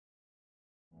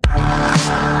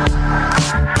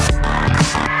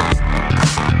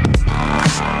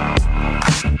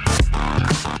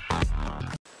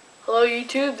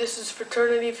YouTube, this is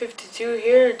Fraternity52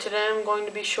 here, and today I'm going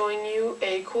to be showing you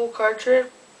a cool card trick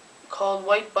called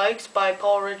White Bikes by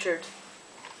Paul Richards.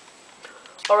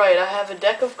 Alright, I have a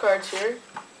deck of cards here,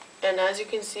 and as you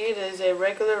can see it is a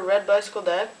regular red bicycle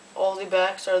deck. All the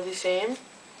backs are the same.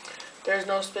 There's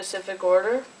no specific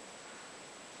order.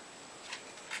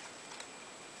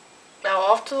 Now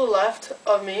off to the left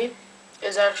of me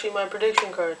is actually my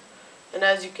prediction card, and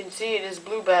as you can see it is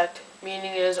blue backed,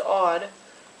 meaning it is odd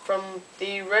from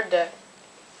the red deck.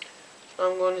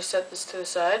 I'm going to set this to the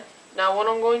side. Now what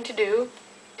I'm going to do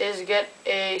is get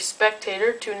a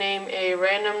spectator to name a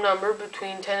random number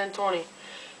between 10 and 20.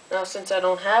 Now since I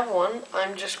don't have one,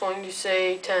 I'm just going to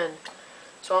say 10.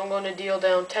 So I'm going to deal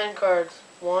down 10 cards.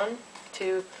 1,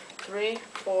 2, 3,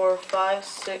 4, 5,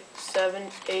 6, 7,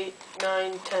 8,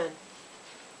 9, 10.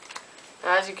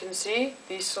 As you can see,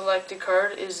 the selected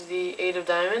card is the 8 of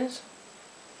diamonds.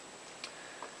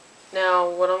 Now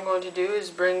what I'm going to do is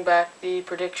bring back the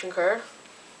prediction card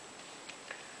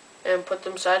and put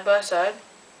them side by side.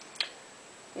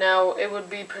 Now it would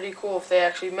be pretty cool if they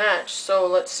actually match, so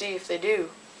let's see if they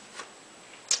do.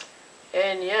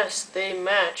 And yes, they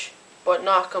match, but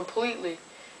not completely,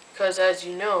 because as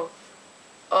you know,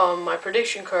 my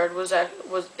prediction card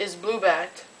is blue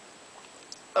backed,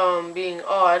 being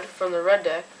odd from the red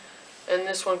deck, and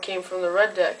this one came from the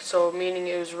red deck, so meaning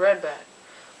it was red backed.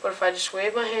 But if I just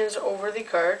wave my hands over the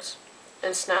cards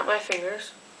and snap my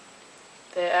fingers,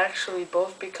 they actually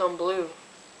both become blue.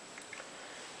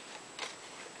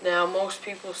 Now most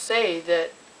people say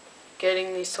that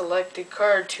getting the selected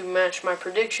card to match my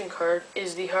prediction card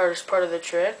is the hardest part of the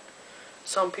trick.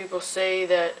 Some people say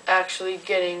that actually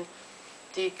getting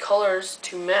the colors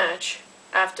to match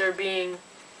after being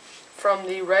from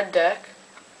the red deck,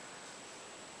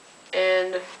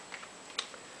 and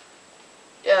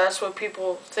yeah, that's what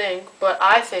people think, but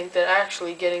I think that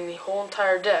actually getting the whole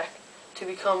entire deck to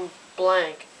become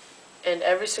blank and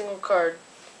every single card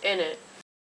in it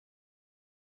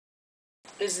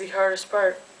is the hardest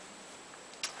part.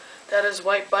 That is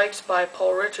White Bikes by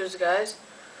Paul Richards, guys.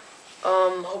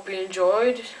 Hope you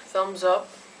enjoyed. Thumbs up.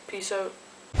 Peace out.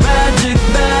 Magic,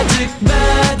 magic,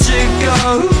 magic,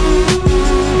 oh.